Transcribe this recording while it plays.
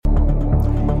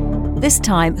This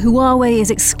time, Huawei is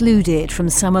excluded from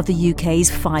some of the UK's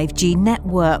 5G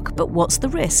network. But what's the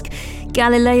risk?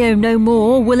 Galileo no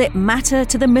more. Will it matter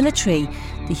to the military?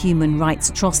 The human rights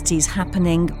atrocities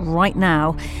happening right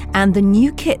now, and the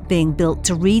new kit being built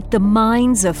to read the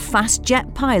minds of fast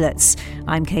jet pilots.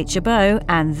 I'm Kate Chabot,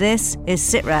 and this is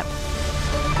SitRep.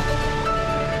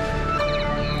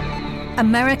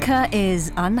 America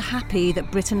is unhappy that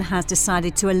Britain has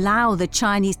decided to allow the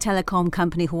Chinese telecom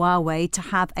company Huawei to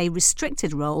have a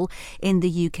restricted role in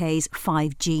the UK's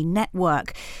 5G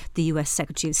network. The US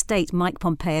Secretary of State Mike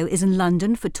Pompeo is in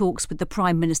London for talks with the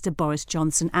Prime Minister Boris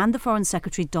Johnson and the Foreign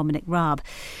Secretary Dominic Raab.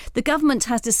 The government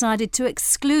has decided to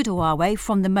exclude Huawei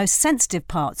from the most sensitive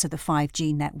parts of the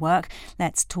 5G network.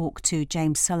 Let's talk to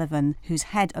James Sullivan, who's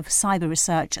head of cyber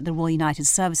research at the Royal United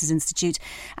Services Institute,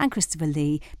 and Christopher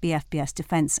Lee, BFBS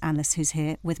defence analyst, who's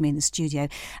here with me in the studio.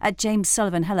 James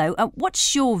Sullivan, hello.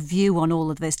 What's your view on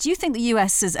all of this? Do you think the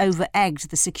US has over-egged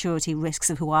the security risks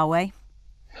of Huawei?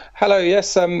 Hello,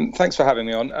 yes, thanks for having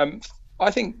me on. I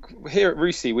think here at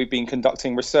RUSI, we've been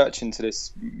conducting research into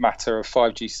this matter of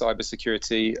 5G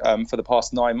cybersecurity for the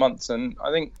past 9 months. And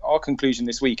I think our conclusion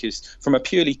this week is, from a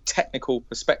purely technical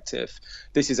perspective,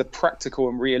 this is a practical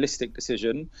and realistic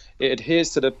decision. It adheres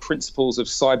to the principles of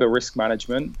cyber risk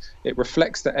management. It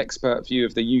reflects the expert view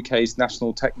of the UK's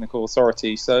National Technical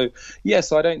Authority. So,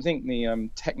 yes, I don't think the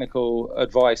technical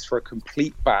advice for a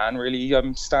complete ban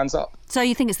really stands up. So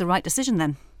you think it's the right decision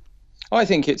then? I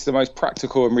think it's the most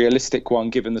practical and realistic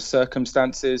one, given the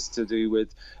circumstances, to do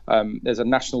with there's a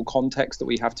national context that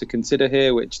we have to consider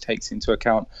here, which takes into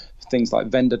account things like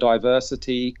vendor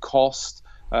diversity, cost,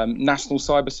 national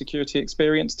cybersecurity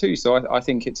experience too. So I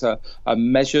think it's a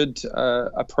measured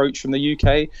approach from the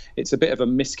UK. It's a bit of a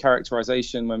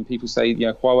mischaracterization when people say,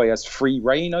 Huawei has free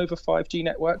reign over 5G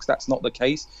networks. That's not the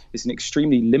case. It's an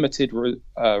extremely limited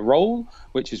role,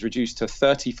 which is reduced to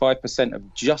 35%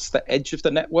 of just the edge of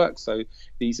the network. So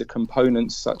these are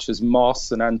components such as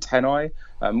masts and antennae,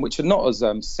 which are not as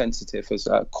sensitive as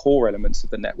core elements of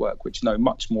the network, which know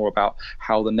much more about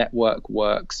how the network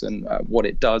works and what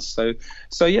it does. So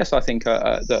yes, I think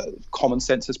the common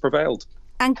sense has prevailed.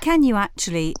 And can you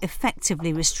actually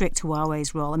effectively restrict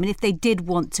Huawei's role? I mean, if they did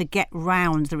want to get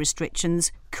round the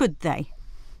restrictions, could they?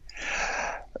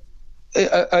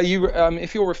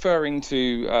 If you're referring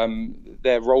to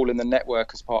their role in the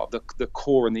network as part of the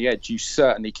core and the edge, you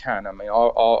certainly can. I mean,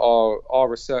 our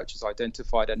research has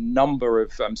identified a number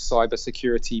of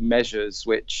cybersecurity measures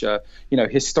which,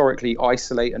 historically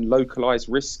isolate and localize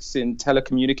risks in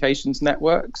telecommunications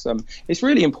networks. It's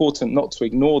really important not to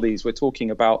ignore these. We're talking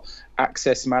about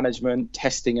access management,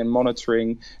 testing and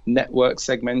monitoring, network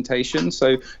segmentation.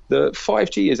 So the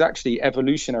 5G is actually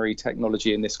evolutionary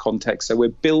technology in this context. So we're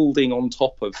building on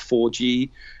top of 4G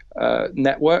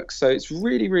networks. So it's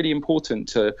really, really important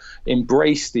to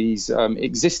embrace these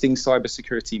existing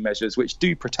cybersecurity measures which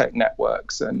do protect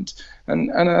networks. And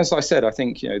as I said, I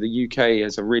think the UK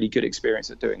has a really good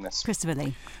experience at doing this. Christopher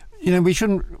Lee.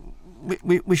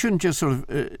 We shouldn't just sort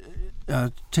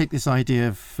of take this idea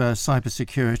of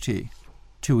cybersecurity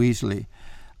too easily.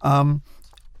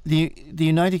 The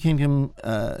United Kingdom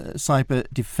cyber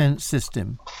defence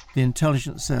system, the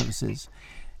intelligence services,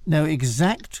 know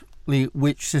exactly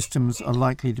which systems are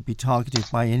likely to be targeted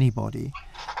by anybody.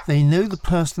 They know the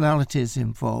personalities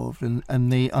involved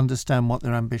and they understand what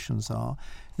their ambitions are.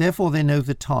 Therefore, they know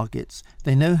the targets.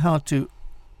 They know how to,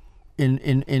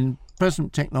 in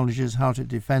present technologies, how to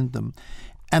defend them.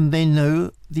 And they know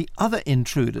the other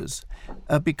intruders.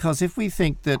 Because if we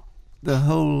think that the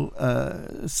whole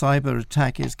cyber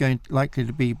attack is likely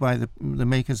to be by the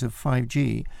makers of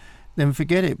 5G, then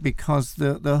forget it, because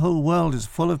the whole world is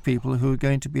full of people who are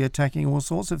going to be attacking all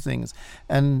sorts of things.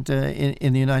 And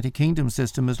in the United Kingdom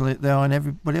system, as they are in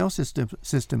everybody else's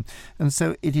system. And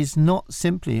so it is not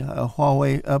simply a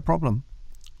Huawei problem.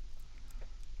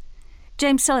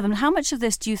 James Sullivan, how much of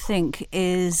this do you think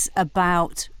is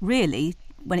about, really,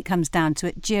 when it comes down to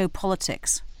it,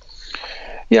 geopolitics?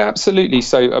 Yeah, absolutely.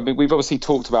 So, I mean, we've obviously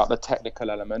talked about the technical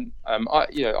element.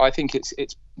 I think it's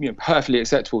perfectly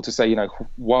acceptable to say,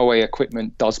 Huawei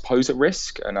equipment does pose a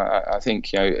risk, and I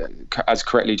think, as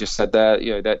correctly just said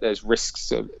there, there's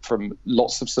risks from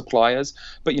lots of suppliers.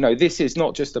 But this is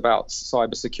not just about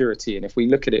cybersecurity, and if we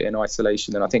look at it in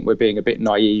isolation, then I think we're being a bit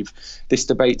naive. This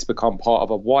debate's become part of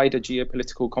a wider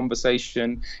geopolitical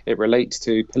conversation. It relates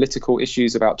to political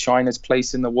issues about China's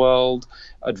place in the world,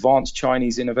 advanced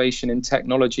Chinese innovation in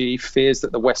technology, fears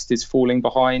that the West is falling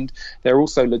behind. There are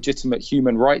also legitimate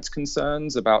human rights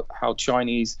concerns about how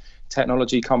Chinese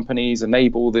technology companies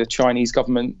enable the Chinese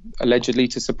government allegedly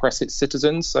to suppress its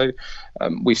citizens. So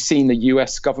we've seen the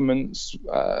US government's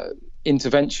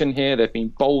intervention here. There have been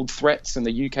bold threats, and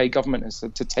the UK government has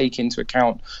to take into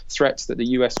account threats that the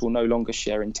US will no longer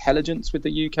share intelligence with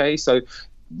the UK. So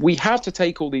we have to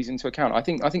take all these into account. I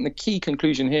think the key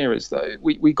conclusion here is that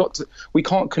we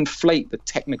can't conflate the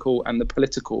technical and the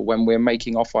political when we're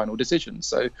making our final decisions.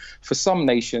 So for some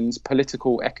nations,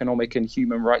 political, economic, and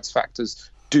human rights factors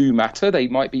do matter. They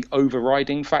might be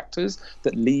overriding factors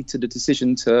that lead to the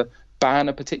decision to ban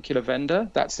a particular vendor.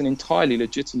 That's an entirely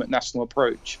legitimate national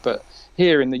approach. But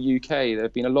here in the UK, there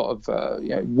have been a lot of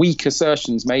weak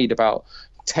assertions made about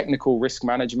technical risk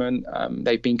management.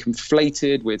 They've been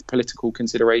conflated with political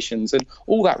considerations, and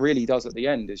all that really does at the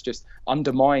end is just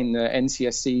undermine the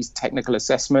NCSC's technical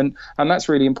assessment. And that's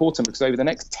really important, because over the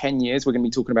next 10 years we're going to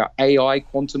be talking about AI,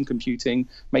 quantum computing,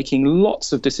 making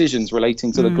lots of decisions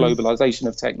relating to the globalization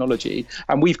of technology,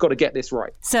 and we've got to get this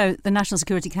right. So the National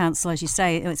Security Council, as you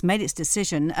say, it's made its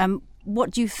decision. What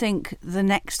do you think the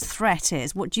next threat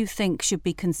is? What do you think should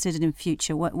be considered in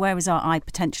future? Where is our eye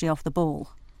potentially off the ball?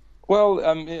 Well,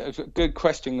 good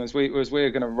question. As we're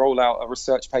going to roll out a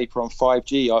research paper on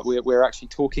 5G, we're actually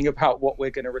talking about what we're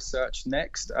going to research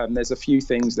next. There's a few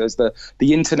things. There's the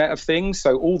Internet of Things.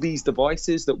 So all these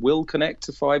devices that will connect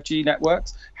to 5G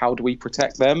networks, how do we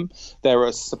protect them? There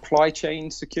are supply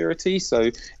chain security. So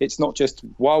it's not just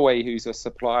Huawei who's a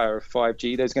supplier of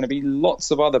 5G. There's going to be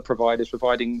lots of other providers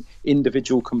providing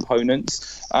individual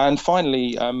components. And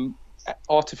finally,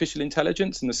 artificial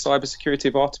intelligence and the cybersecurity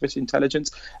of artificial intelligence,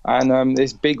 and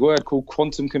this big word called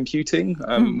quantum computing,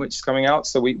 which is coming out.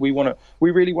 So we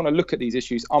really want to look at these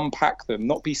issues, unpack them,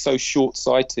 not be so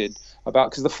short-sighted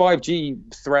about, because the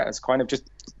 5G threat is kind of just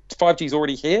 5G is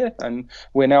already here and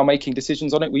we're now making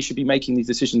decisions on it. We should be making these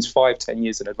decisions 5-10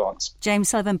 years in advance. James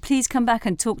Sullivan, please come back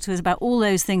and talk to us about all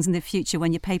those things in the future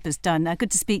when your paper's done.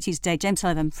 Good to speak to you today. James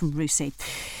Sullivan from RUSI.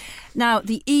 Now,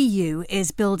 the EU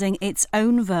is building its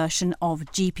own version of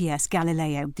GPS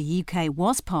Galileo. The UK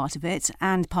was part of it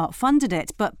and part funded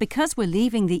it, but because we're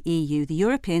leaving the EU, the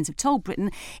Europeans have told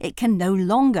Britain it can no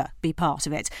longer be part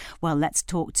of it. Well, let's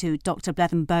talk to Dr.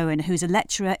 Bleddyn Bowen, who's a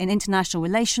lecturer in international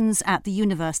relations at the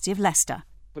University of Leicester.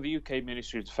 For the UK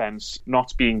Ministry of Defence,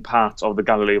 not being part of the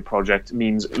Galileo project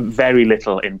means very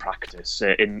little in practice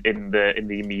in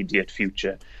the immediate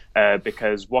future,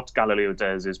 because what Galileo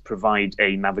does is provide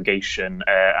a navigation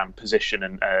and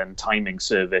position and timing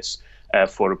service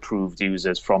for approved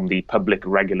users from the public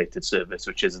regulated service,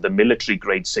 which is the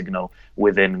military-grade signal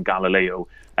within Galileo.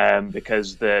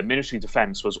 Because the Ministry of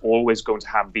Defence was always going to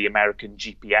have the American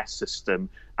GPS system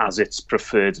as its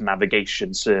preferred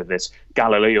navigation service.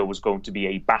 Galileo was going to be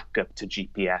a backup to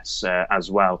GPS as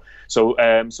well. So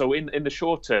in the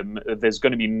short term, there's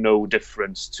going to be no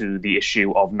difference to the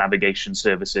issue of navigation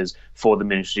services for the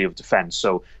Ministry of Defence.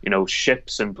 So,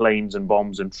 ships and planes and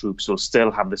bombs and troops will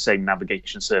still have the same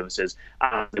navigation services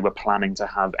as they were planning to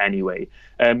have anyway.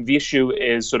 The issue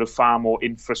is sort of far more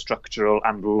infrastructural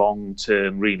and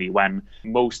long-term, really, when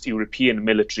most European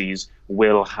militaries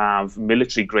will have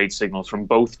military-grade signals from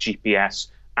both GPS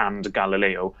and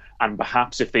Galileo. And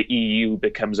perhaps if the EU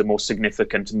becomes a more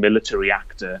significant military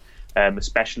actor,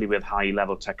 especially with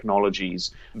high-level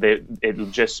technologies, it'll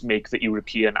just make the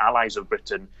European allies of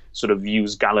Britain sort of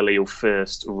use Galileo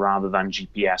first rather than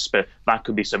GPS. But that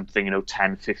could be something,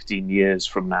 10, 15 years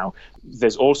from now.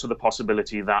 There's also the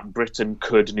possibility that Britain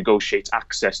could negotiate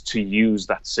access to use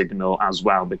that signal as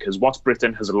well, because what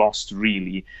Britain has lost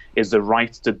really is the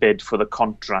right to bid for the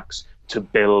contracts to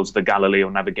build the Galileo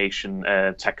navigation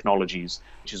technologies,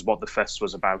 which is what the fuss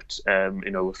was about, a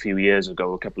couple of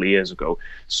years ago.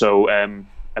 So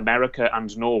America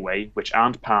and Norway, which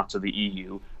aren't part of the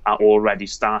EU, are already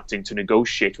starting to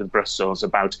negotiate with Brussels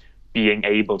about being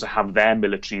able to have their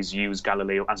militaries use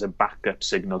Galileo as a backup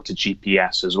signal to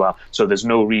GPS as well. So there's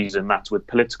no reason that with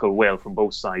political will from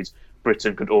both sides,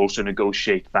 Britain could also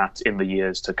negotiate that in the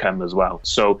years to come as well.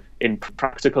 So in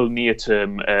practical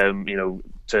near-term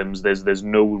terms, there's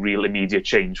no real immediate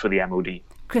change for the MOD.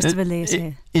 Christopher Lee is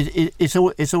here.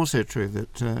 It's also true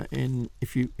that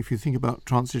if you think about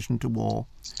transition to war,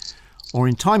 or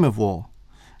in time of war,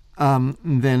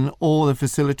 then all the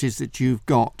facilities that you've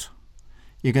got,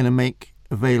 you're going to make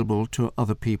available to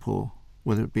other people,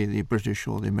 whether it be the British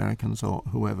or the Americans or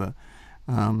whoever.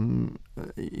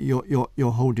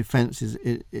 Your whole defence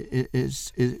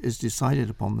is decided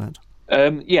upon that.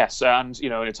 Yes, and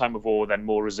in a time of war, then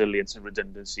more resilience and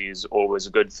redundancy is always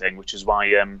a good thing, which is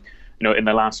why in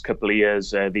the last couple of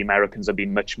years, the Americans have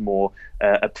been much more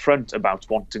upfront about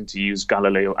wanting to use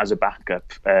Galileo as a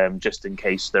backup, just in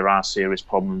case there are serious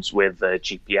problems with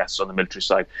GPS on the military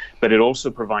side. But it also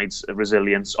provides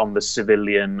resilience on the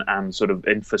civilian and sort of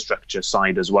infrastructure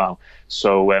side as well.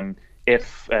 So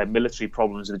if military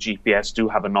problems with the GPS do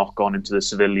have a knock-on into the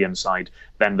civilian side,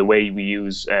 then the way we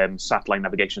use satellite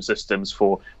navigation systems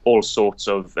for all sorts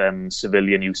of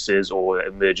civilian uses or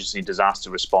emergency disaster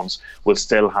response will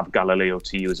still have Galileo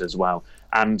to use as well.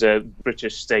 And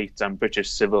British state and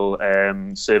British civil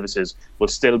services will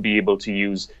still be able to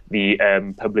use the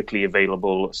publicly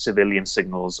available civilian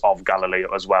signals of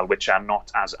Galileo as well, which are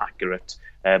not as accurate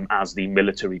as the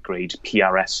military-grade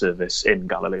PRS service in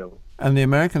Galileo. And the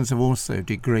Americans have also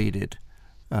degraded,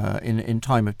 in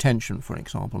time of tension, for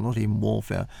example, not even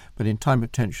warfare, but in time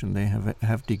of tension, they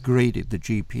have degraded the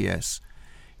GPS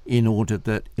in order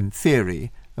that, in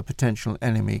theory, a potential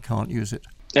enemy can't use it.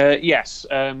 Yes,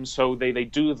 so they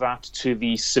do that to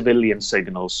the civilian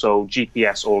signal. So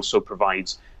GPS also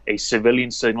provides a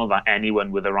civilian signal that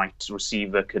anyone with a right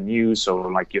receiver can use, so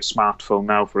like your smartphone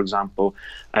now, for example,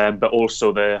 but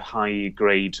also the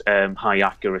high-grade, high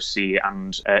accuracy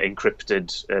and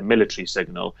encrypted military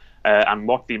signal. And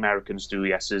what the Americans do,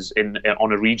 yes, is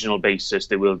on a regional basis,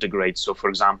 they will degrade. So, for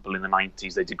example, in the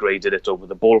 90s, they degraded it over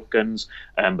the Balkans,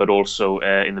 but also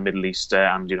in the Middle East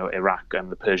and, Iraq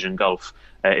and the Persian Gulf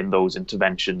in those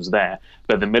interventions there.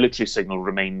 But the military signal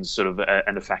remains sort of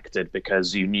unaffected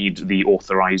because you need the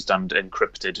authorized and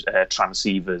encrypted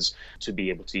transceivers to be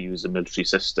able to use the military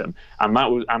system. And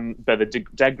but the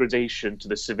degradation to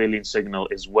the civilian signal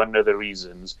is one of the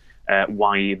reasons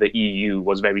why the EU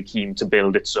was very keen to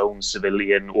build its own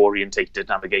civilian-orientated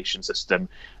navigation system,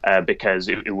 because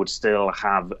it would still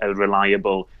have a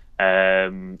reliable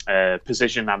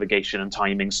precision navigation and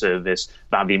timing service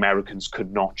that the Americans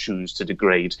could not choose to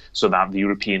degrade, so that the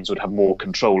Europeans would have more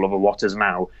control over what is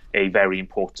now a very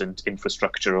important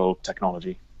infrastructural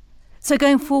technology. So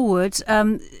going forward,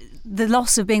 the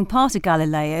loss of being part of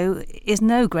Galileo is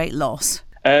no great loss.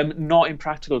 Not in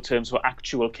practical terms for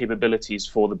actual capabilities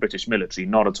for the British military,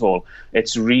 not at all.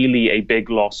 It's really a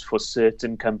big loss for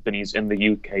certain companies in the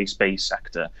UK space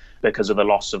sector because of the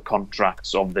loss of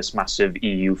contracts of this massive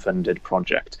EU-funded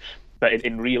project. But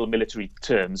in real military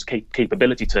terms,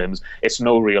 capability terms, it's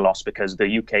no real loss because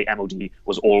the UK MOD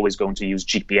was always going to use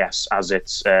GPS as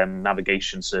its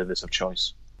navigation service of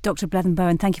choice. Dr.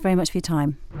 Blethenbowen, thank you very much for your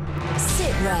time.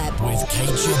 SITREP with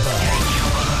Kate Chabot.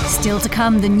 Still to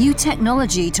come, the new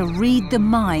technology to read the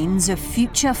minds of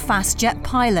future fast-jet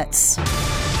pilots.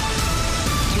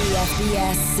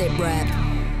 BFBS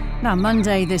SITREP. Now,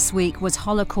 Monday this week was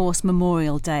Holocaust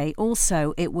Memorial Day.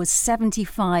 Also, it was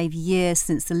 75 years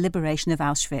since the liberation of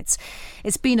Auschwitz.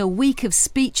 It's been a week of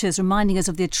speeches reminding us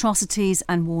of the atrocities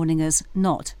and warning us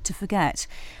not to forget.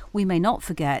 We may not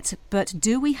forget, but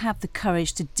do we have the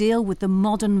courage to deal with the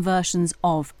modern versions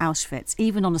of Auschwitz,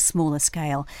 even on a smaller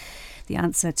scale? The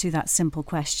answer to that simple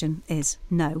question is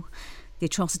no. The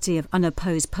atrocity of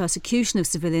unopposed persecution of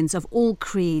civilians of all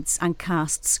creeds and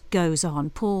castes goes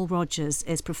on. Paul Rogers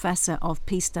is Professor of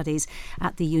Peace Studies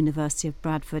at the University of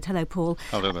Bradford. Hello, Paul.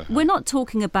 Hello there. We're not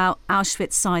talking about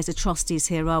Auschwitz-sized atrocities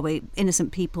here, are we?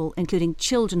 Innocent people, including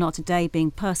children, are today being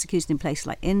persecuted in places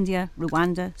like India,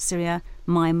 Rwanda, Syria,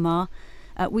 Myanmar.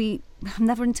 We have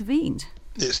never intervened.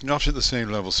 It's not at the same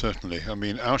level, certainly. I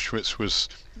mean, Auschwitz was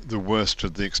the worst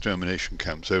of the extermination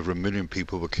camps. Over 1 million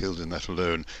people were killed in that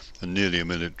alone, and nearly 1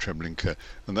 million at Treblinka,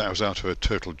 and that was out of a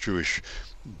total Jewish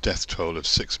death toll of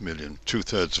 6 million,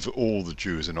 2/3 of all the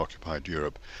Jews in occupied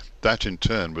Europe. That in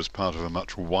turn was part of a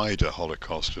much wider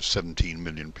Holocaust of 17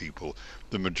 million people,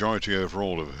 the majority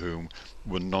overall of whom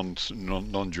were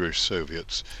non-Jewish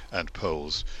Soviets and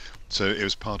Poles. So it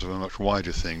was part of a much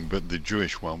wider thing, but the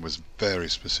Jewish one was very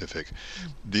specific.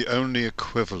 The only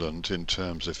equivalent in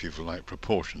terms of, if you like,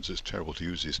 proportions, it's terrible to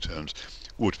use these terms,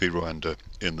 would be Rwanda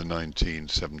in the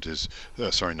 1990s.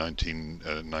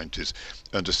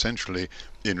 And essentially,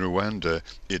 in Rwanda,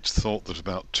 it's thought that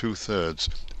about 2/3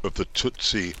 of the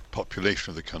Tutsi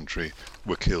population of the country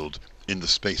were killed in the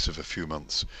space of a few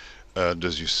months. And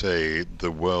as you say,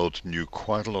 the world knew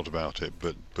quite a lot about it,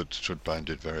 but stood by and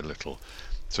did very little.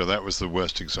 So that was the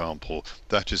worst example.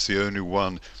 That is the only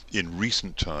one in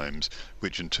recent times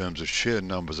which, in terms of sheer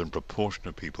numbers and proportion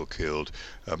of people killed,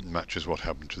 matches what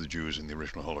happened to the Jews in the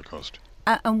original Holocaust.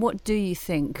 And what do you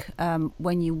think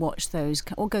when you watch those,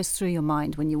 what goes through your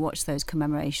mind when you watch those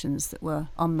commemorations that were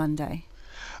on Monday?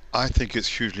 I think it's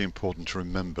hugely important to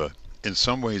remember. In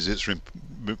some ways, it's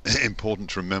important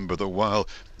to remember that while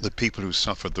the people who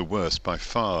suffered the worst by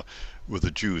far were the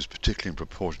Jews, particularly in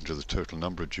proportion to the total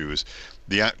number of Jews.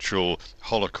 The actual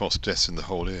Holocaust deaths in the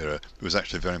whole era was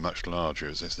actually very much larger.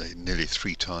 It was nearly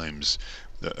 3 times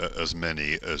as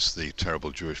many as the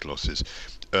terrible Jewish losses,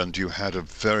 and you had a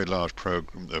very large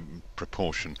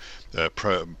proportion of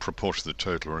the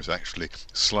total was actually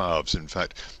Slavs. In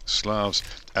fact, Slavs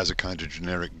as a kind of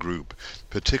generic group,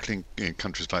 particularly in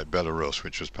countries like Belarus,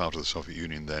 which was part of the Soviet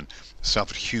Union then,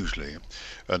 suffered hugely.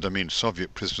 And I mean,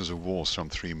 Soviet prisoners of war, some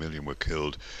 3 million were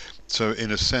killed. So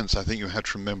in a sense, I think you had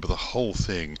to remember the whole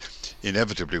thing,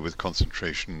 inevitably with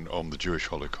concentration on the Jewish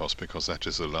Holocaust, because that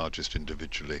is the largest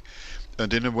individually.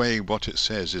 And in a way, what it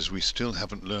says is we still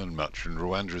haven't learned much, and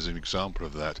Rwanda is an example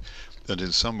of that. And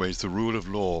in some ways, the rule of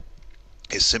law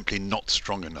is simply not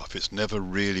strong enough. It's never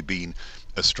really been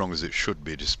as strong as it should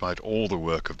be, despite all the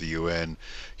work of the UN,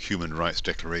 Human Rights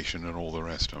Declaration, and all the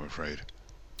rest, I'm afraid.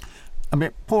 I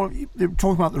mean, Paul,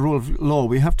 talking about the rule of law,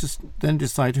 we have to then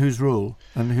decide whose rule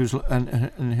and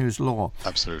whose law.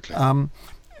 Absolutely.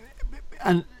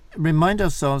 And remind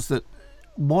ourselves that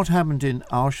what happened in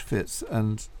Auschwitz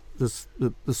and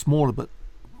the smaller but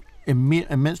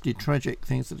immensely tragic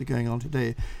things that are going on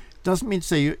today doesn't mean to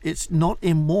say it's not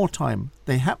in wartime.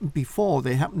 They happened before.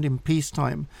 They happened in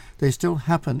peacetime. They still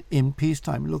happen in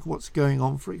peacetime. Look at what's going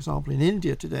on, for example, in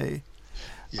India today.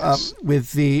 Yes.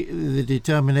 With the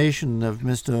determination of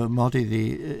Mr. Modi,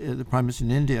 the Prime Minister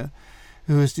in India,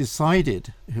 who has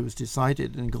decided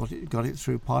and got it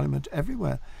through Parliament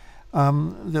everywhere,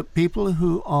 that people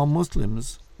who are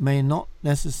Muslims may not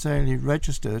necessarily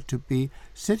register to be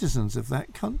citizens of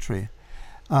that country.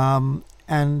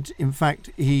 And in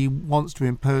fact, he wants to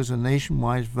impose a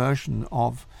nationwide version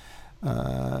of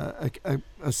a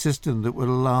system that would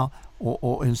allow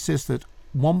or insist that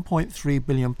 1.3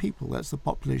 billion people, that's the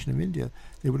population of India,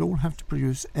 they would all have to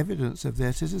produce evidence of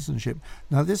their citizenship.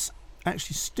 Now, this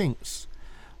actually stinks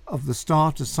of the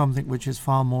start of something which is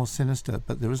far more sinister,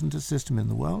 but there isn't a system in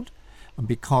the world. And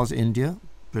because India,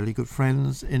 really good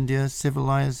friends, India,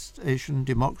 civilization,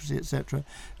 democracy, etc.,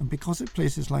 and because of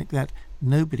places like that,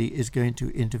 nobody is going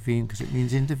to intervene, because it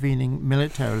means intervening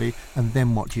militarily, and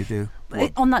then what do you do?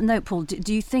 On that note, Paul,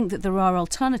 do you think that there are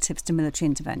alternatives to military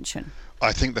intervention?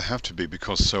 I think there have to be,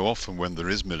 because so often when there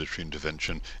is military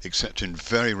intervention, except in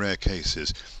very rare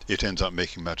cases, it ends up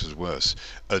making matters worse.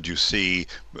 And you see,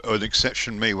 an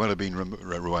exception may well have been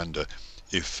Rwanda.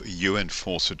 If UN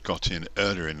force had got in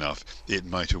earlier enough, it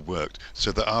might have worked.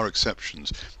 So there are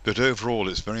exceptions. But overall,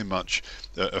 it's very much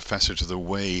a facet of the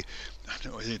way,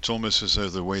 it's almost as though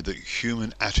the way that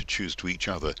human attitudes to each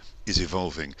other is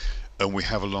evolving. And we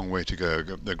have a long way to go.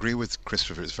 I agree with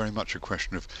Christopher, it's very much a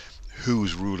question of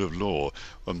whose rule of law.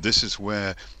 And this is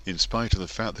where, in spite of the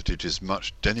fact that it is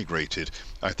much denigrated,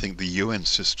 I think the UN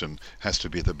system has to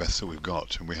be the best that we've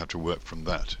got, and we have to work from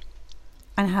that.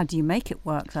 And how do you make it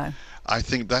work, though? I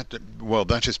think that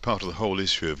is part of the whole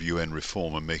issue of UN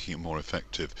reform and making it more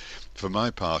effective. For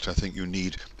my part, I think you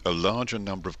need a larger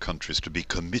number of countries to be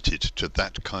committed to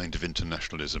that kind of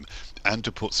internationalism and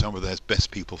to put some of their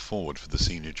best people forward for the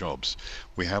senior jobs.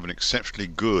 We have an exceptionally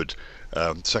good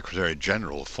Secretary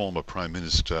General, former Prime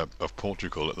Minister of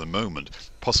Portugal at the moment,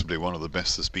 possibly one of the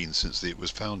best there's been since it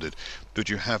was founded. But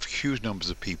you have huge numbers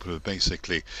of people who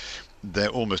basically, they're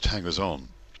almost hangers-on.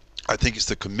 I think it's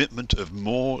the commitment of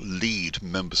more lead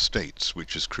member states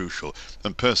which is crucial.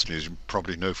 And personally, as you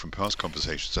probably know from past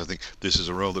conversations, I think this is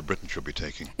a role that Britain should be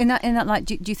taking. In that light,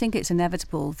 do you think it's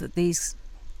inevitable that these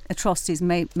atrocities,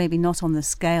 maybe not on the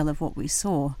scale of what we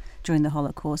saw during the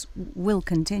Holocaust, will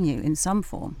continue in some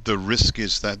form? The risk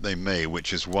is that they may,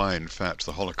 which is why, in fact,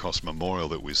 the Holocaust Memorial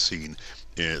that we've seen,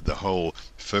 the whole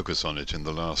focus on it in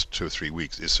the last 2 or 3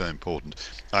 weeks is so important.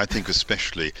 I think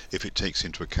especially if it takes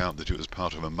into account that it was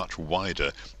part of a much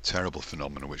wider, terrible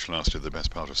phenomenon which lasted the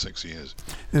best part of 6 years.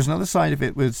 There's another side of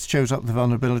it which shows up the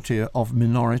vulnerability of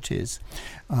minorities,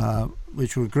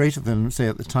 which were greater than, say,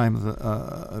 at the time of the,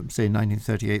 say,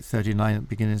 1938, 39, at the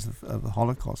beginnings of the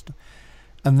Holocaust.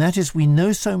 And that is, we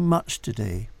know so much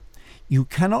today. You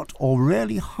cannot or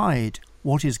rarely hide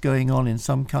what is going on in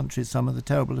some countries, some of the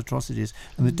terrible atrocities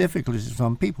and the difficulties of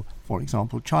some people. For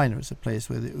example, China is a place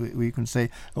where you can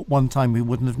say at one time we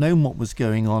wouldn't have known what was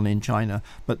going on in China,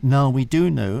 but now we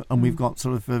do know, and we've got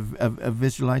sort of a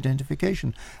visual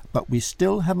identification. But we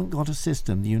still haven't got a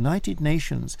system. The United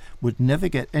Nations would never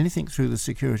get anything through the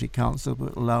Security Council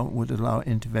that would allow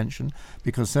intervention,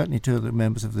 because certainly 2 of the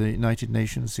members of the United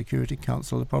Nations Security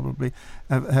Council are probably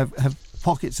have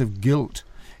pockets of guilt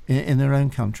in their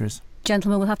own countries.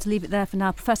 Gentlemen, we'll have to leave it there for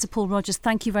now. Professor Paul Rogers,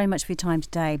 thank you very much for your time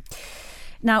today.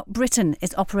 Now, Britain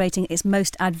is operating its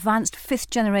most advanced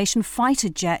fifth-generation fighter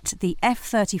jet, the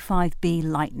F-35B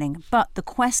Lightning, but the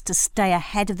quest to stay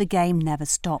ahead of the game never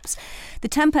stops. The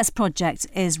Tempest project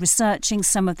is researching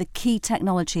some of the key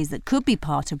technologies that could be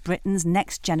part of Britain's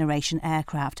next-generation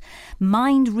aircraft.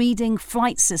 Mind-reading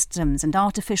flight systems and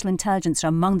artificial intelligence are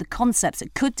among the concepts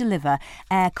that could deliver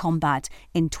air combat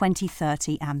in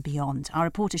 2030 and beyond. Our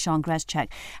reporter Sian Greszczek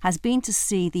has been to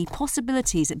see the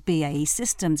possibilities at BAE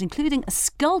Systems, including a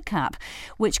skull cap,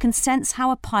 which can sense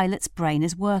how a pilot's brain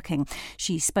is working.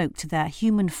 She spoke to their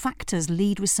human factors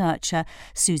lead researcher,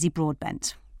 Susie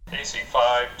Broadbent.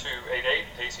 AC5288,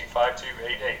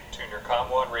 AC5288, tune your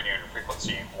COM1 radio to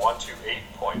frequency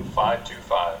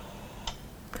 128.525.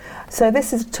 So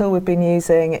this is a tool we've been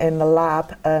using in the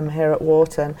lab here at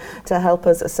Wharton to help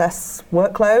us assess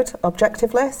workload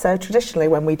objectively. So traditionally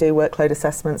when we do workload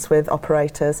assessments with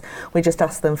operators, we just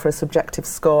ask them for a subjective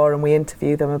score and we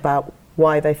interview them about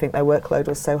why they think their workload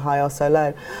was so high or so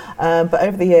low. But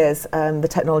over the years, the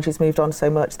technology's moved on so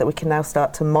much that we can now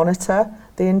start to monitor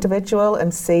the individual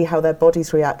and see how their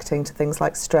body's reacting to things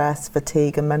like stress,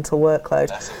 fatigue and mental workload.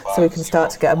 So we can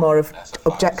start to get a more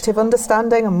objective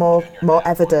understanding and more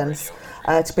evidence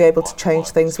to be able to change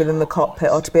things within the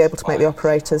cockpit or to be able to make the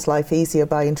operator's life easier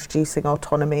by introducing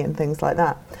autonomy and things like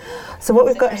that. So what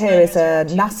we've got here is a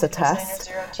NASA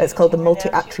test. It's called the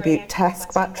Multi-Attribute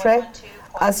Test Battery.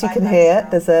 As you can hear,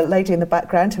 there's a lady in the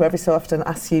background who every so often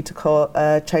asks you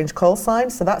to change call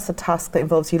signs. So that's a task that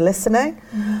involves you listening.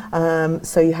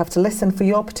 So you have to listen for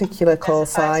your particular call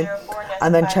sign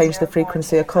and then change the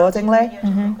frequency accordingly.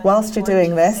 Whilst you're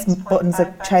doing this, buttons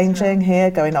are changing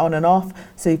here, going on and off.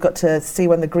 So you've got to see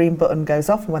when the green button goes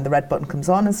off and when the red button comes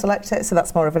on and select it. So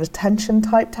that's more of an attention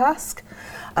type task.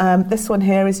 This one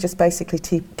here is just basically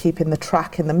keeping the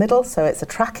track in the middle, so it's a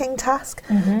tracking task.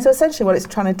 So essentially what it's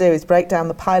trying to do is break down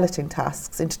the piloting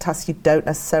tasks into tasks you don't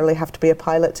necessarily have to be a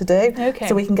pilot to do.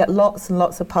 So we can get lots and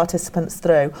lots of participants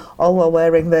through, all while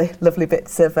wearing the lovely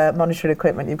bits of monitoring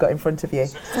equipment you've got in front of you.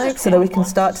 So that we can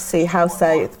start to see how,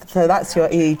 so that's your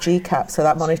EEG cap, so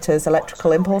that monitors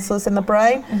electrical impulses in the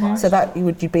brain. So that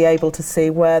you'd be able to see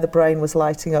where the brain was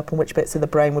lighting up and which bits of the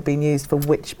brain were being used for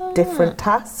which different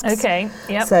tasks.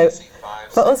 So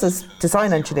for us as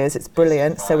design engineers, it's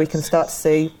brilliant. So we can start to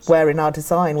see where in our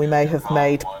design we may have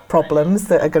made problems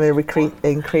that are going to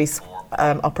increase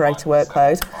operator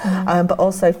workload, but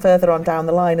also further on down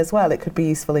the line as well. It could be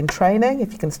useful in training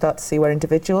if you can start to see where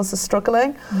individuals are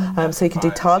struggling. So you can do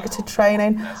targeted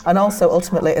training, and also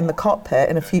ultimately in the cockpit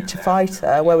in a future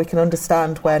fighter where we can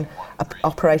understand when an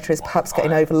operator is perhaps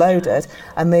getting overloaded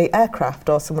and the aircraft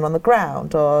or someone on the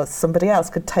ground or somebody else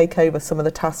could take over some of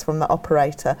the tasks from the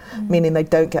operator, meaning they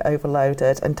don't get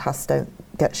overloaded and tasks don't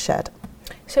get shed.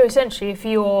 So essentially if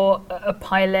you're a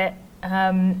pilot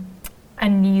and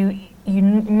you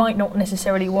might not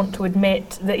necessarily want to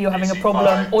admit that you're having a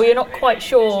problem, or you're not quite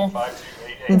sure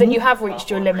that you have reached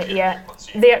your limit yet,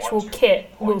 the actual kit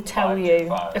will tell you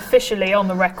officially on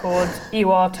the record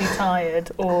you are too tired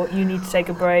or you need to take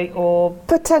a break, or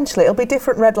potentially it'll be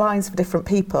different red lines for different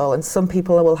people, and some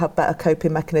people will have better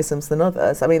coping mechanisms than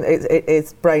others. I mean, it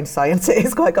is brain science, it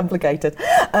is quite complicated,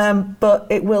 but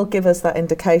it will give us that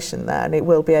indication there, and it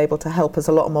will be able to help us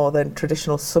a lot more than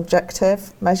traditional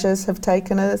subjective measures have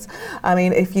taken us. I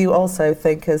mean, if you also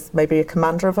think as maybe a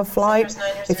commander of a flight,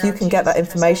 if you can get that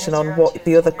information on what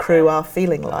the other crew are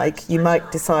feeling like, you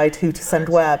might decide who to send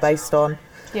where based on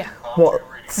what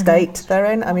state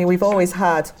they're in. I mean, we've always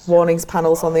had warnings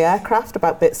panels on the aircraft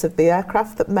about bits of the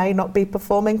aircraft that may not be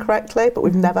performing correctly, but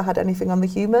we've never had anything on the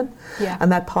human.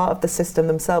 And they're part of the system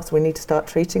themselves. We need to start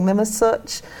treating them as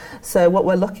such. So what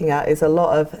we're looking at is a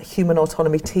lot of human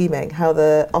autonomy teaming, how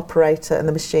the operator and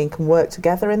the machine can work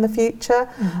together in the future.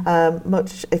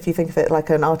 Much if you think of it like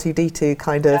an R2-D2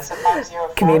 kind of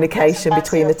communication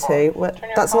between the two.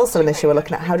 That's also an issue we're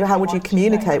looking at. How would you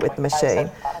communicate with the machine?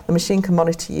 The machine can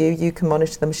monitor you, you can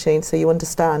monitor the machine, so you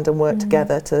understand and work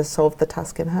together to solve the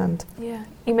task in hand.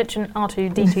 You mentioned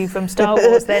R2-D2 from Star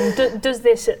Wars then. Does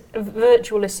this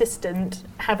virtual assistant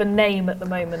have a name at the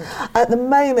moment? At the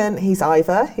moment, he's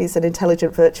Ivor. He's an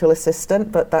intelligent virtual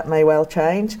assistant, but that may well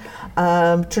change.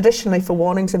 Traditionally, for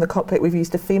warnings in the cockpit, we've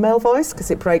used a female voice because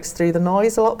it breaks through the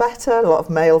noise a lot better. A lot of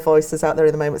male voices out there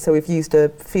at the moment, so we've used a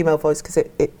female voice because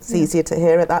it's easier to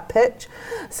hear at that pitch.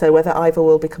 So whether Ivor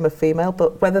will become a female,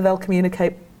 but whether they'll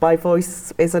communicate by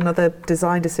voice is another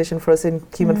design decision for us in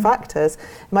human factors.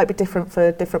 It might be different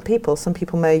for different people. Some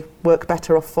people may work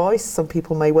better off voice, some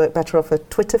people may work better off a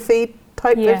Twitter feed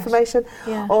type information,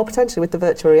 or potentially with the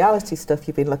virtual reality stuff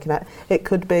you've been looking at, it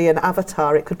could be an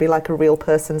avatar, it could be like a real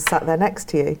person sat there next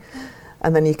to you.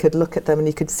 and then you could look at them and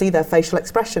you could see their facial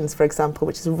expressions, for example,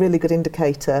 which is a really good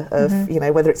indicator of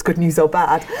whether it's good news or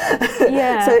bad.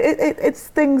 Yeah. So it's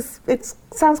things. It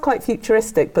sounds quite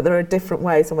futuristic, but there are different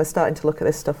ways, and we're starting to look at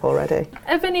this stuff already.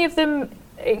 Have any of them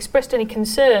expressed any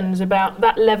concerns about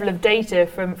that level of data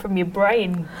from your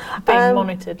brain being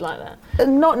monitored like that?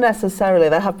 Not necessarily.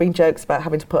 There have been jokes about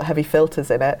having to put heavy filters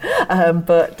in it,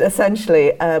 but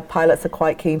essentially pilots are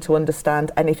quite keen to understand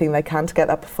anything they can to get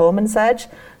that performance edge.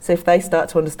 So if they start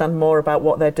to understand more about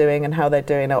what they're doing and how they're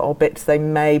doing it, or bits they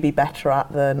may be better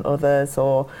at than others,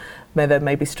 or they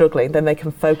may be struggling, then they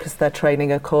can focus their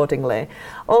training accordingly.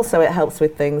 Also, it helps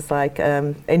with things like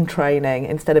in training,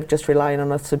 instead of just relying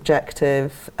on a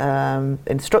subjective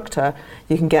instructor,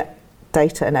 you can get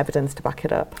data and evidence to back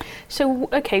it up. So,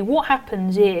 okay, what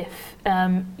happens if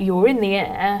you're in the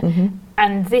air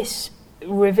and this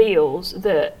reveals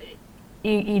that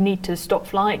you need to stop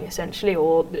flying, essentially,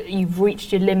 or you've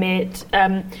reached your limit?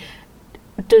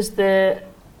 Does the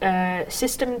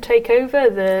system take over,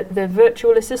 the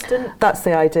virtual assistant? That's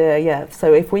the idea, yeah.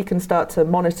 So if we can start to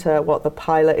monitor what the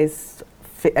pilot is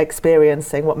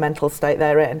experiencing, what mental state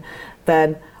they're in,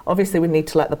 then obviously we need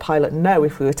to let the pilot know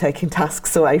if we were taking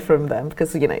tasks away from them,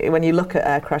 because when you look at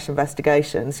air crash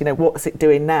investigations, what's it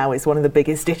doing now is one of the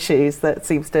biggest issues that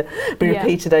seems to be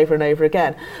repeated over and over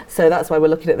again. So that's why we're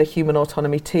looking at the human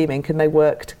autonomy teaming. Can they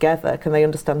work together? Can they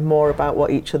understand more about what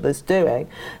each other's doing?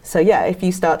 So if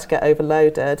you start to get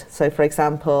overloaded, so for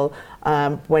example,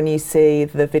 when you see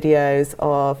the videos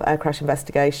of air crash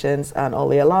investigations and all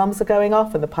the alarms are going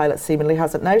off and the pilot seemingly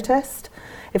hasn't noticed,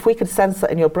 if we could sense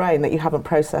that in your brain that you haven't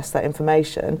processed that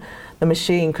information, the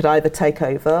machine could either take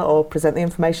over or present the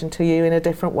information to you in a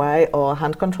different way, or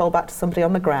hand control back to somebody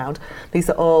on the ground. These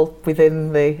are all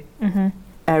within the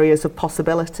areas of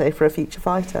possibility for a future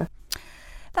fighter.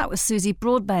 That was Susie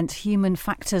Broadbent, Human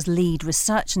Factors Lead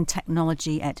Research and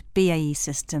Technology at BAE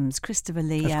Systems. Christopher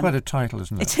Lee. That's quite a title,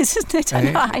 isn't it? It is, isn't it?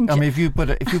 I mean, if you put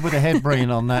a head brain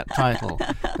on that title,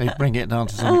 they bring it down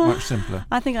to something much simpler.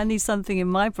 I think I need something in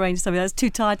my brain, something that's too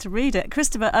tired to read it.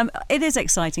 Christopher, it is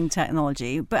exciting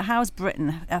technology, but how's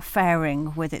Britain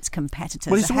faring with its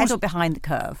competitors, ahead or behind the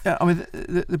curve? Yeah, I mean,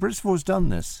 the British have always done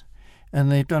this,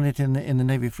 and they've done it in the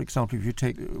Navy. For example, if you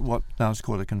take what now is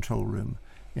called a control room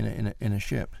in a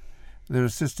ship, there are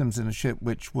systems in a ship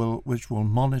which will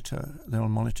monitor. They'll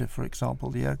monitor, for example,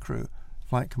 the aircrew.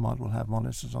 Flight command will have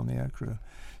monitors on the aircrew.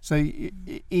 So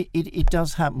it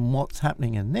does happen. What's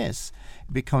happening in this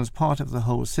becomes part of the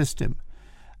whole system,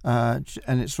 and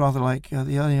it's rather like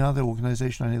the only other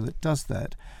organisation I know that does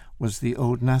that was the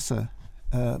old NASA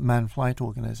manned flight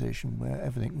organisation, where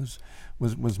everything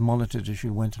was monitored as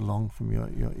you went along, from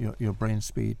your brain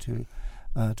speed to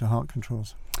heart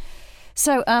controls.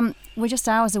 So we're just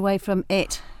hours away from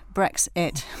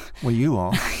Brexit. Well, you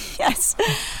are. Yes.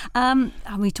 And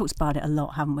we talked about it a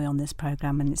lot, haven't we, on this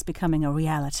programme, and it's becoming a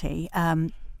reality.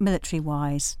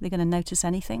 Military-wise, they're going to notice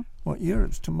anything? Well,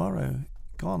 Europe's tomorrow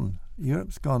gone.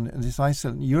 Europe's gone,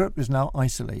 and Europe is now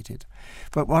isolated.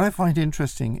 But what I find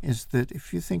interesting is that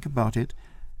if you think about it,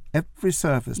 every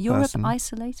service person... Europe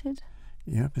isolated?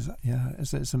 Europe is,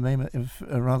 it's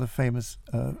a rather famous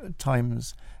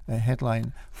Times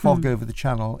headline: "Fog over the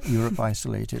Channel, Europe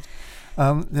isolated."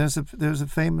 There's a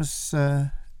famous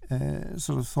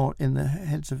sort of thought in the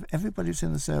heads of everybody who's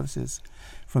in the services,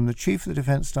 from the Chief of the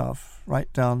Defence Staff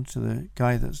right down to the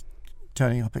guy that's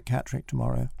turning up at Catterick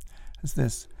tomorrow. Is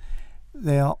this: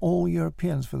 they are all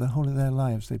Europeans for the whole of their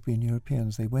lives. They've been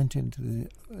Europeans. They went into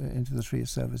the three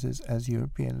services as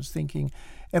Europeans, thinking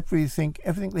everything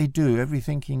they do, every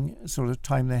thinking sort of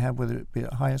time they have, whether it be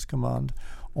at highest command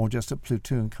or just at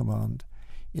platoon command,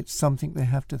 it's something they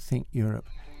have to think Europe.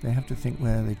 They have to think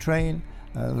where they train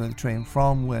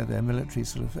from, where their military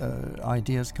sort of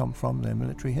ideas come from, their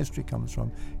military history comes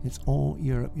from. It's all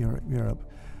Europe, Europe, Europe.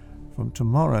 From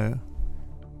tomorrow,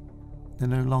 they're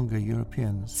no longer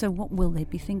Europeans. So what will they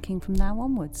be thinking from now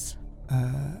onwards?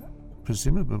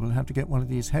 Presumably we'll have to get one of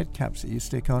these head caps that you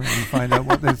stick on and find out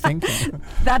what they're thinking.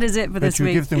 That is it for this week.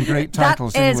 But you give them great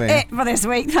titles anyway. That is it for this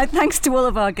week. Thanks to all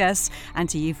of our guests and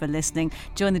to you for listening.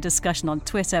 Join the discussion on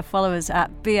Twitter. Follow us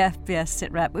at BFBS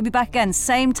SitRep. We'll be back again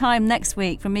same time next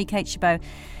week. From me, Kate Chabot.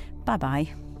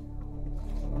 Bye-bye.